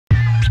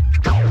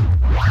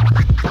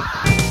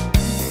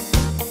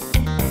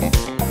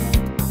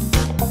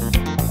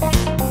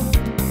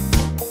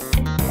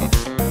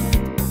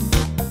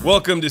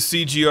Welcome to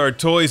CGR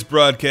Toys,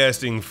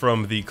 broadcasting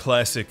from the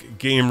classic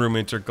Game Room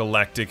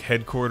Intergalactic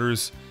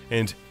headquarters,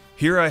 and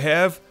here I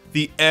have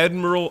the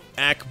Admiral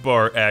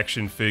Ackbar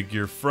action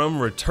figure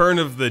from Return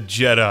of the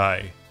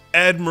Jedi.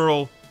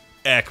 Admiral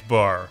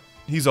Ackbar.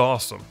 He's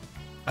awesome.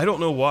 I don't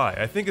know why.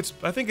 I think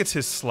it's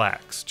his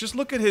slacks. Just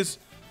look at his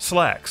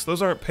slacks.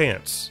 Those aren't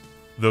pants.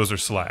 Those are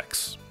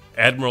slacks.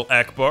 Admiral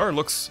Ackbar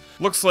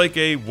looks like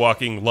a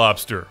walking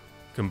lobster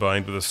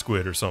combined with a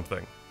squid or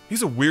something.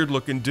 He's a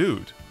weird-looking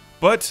dude.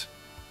 But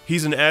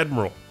he's an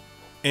admiral,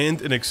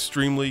 and an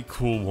extremely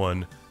cool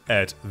one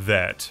at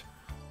that.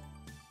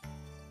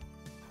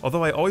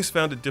 Although I always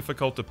found it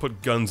difficult to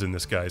put guns in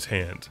this guy's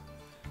hand.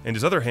 And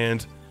his other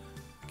hand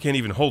can't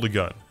even hold a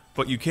gun.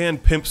 But you can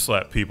pimp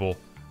slap people,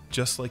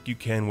 just like you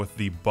can with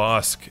the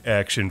Bosk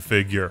action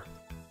figure.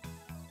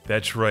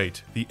 That's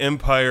right, the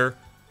Empire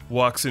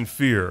walks in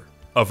fear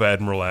of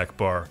Admiral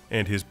Ackbar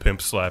and his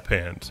pimp slap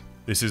hand.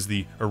 This is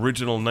the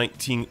original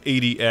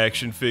 1980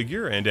 action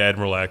figure, and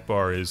Admiral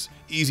Ackbar is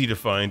easy to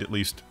find, at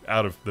least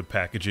out of the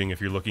packaging, if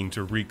you're looking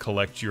to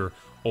recollect your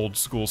old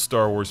school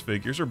Star Wars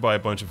figures or buy a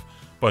bunch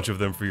of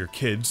them for your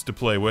kids to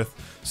play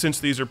with.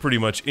 Since these are pretty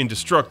much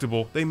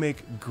indestructible, they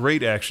make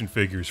great action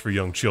figures for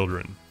young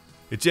children.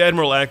 It's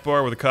Admiral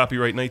Ackbar with a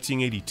copyright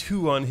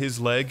 1982 on his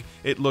leg.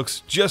 It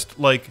looks just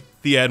like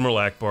the Admiral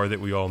Ackbar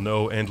that we all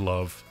know and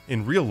love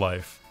in real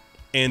life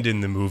and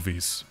in the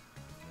movies.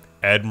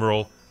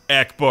 Admiral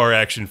Ackbar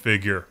action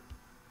figure.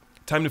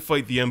 Time to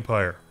fight the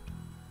Empire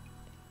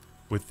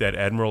with that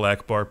Admiral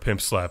Ackbar pimp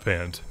slap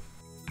hand.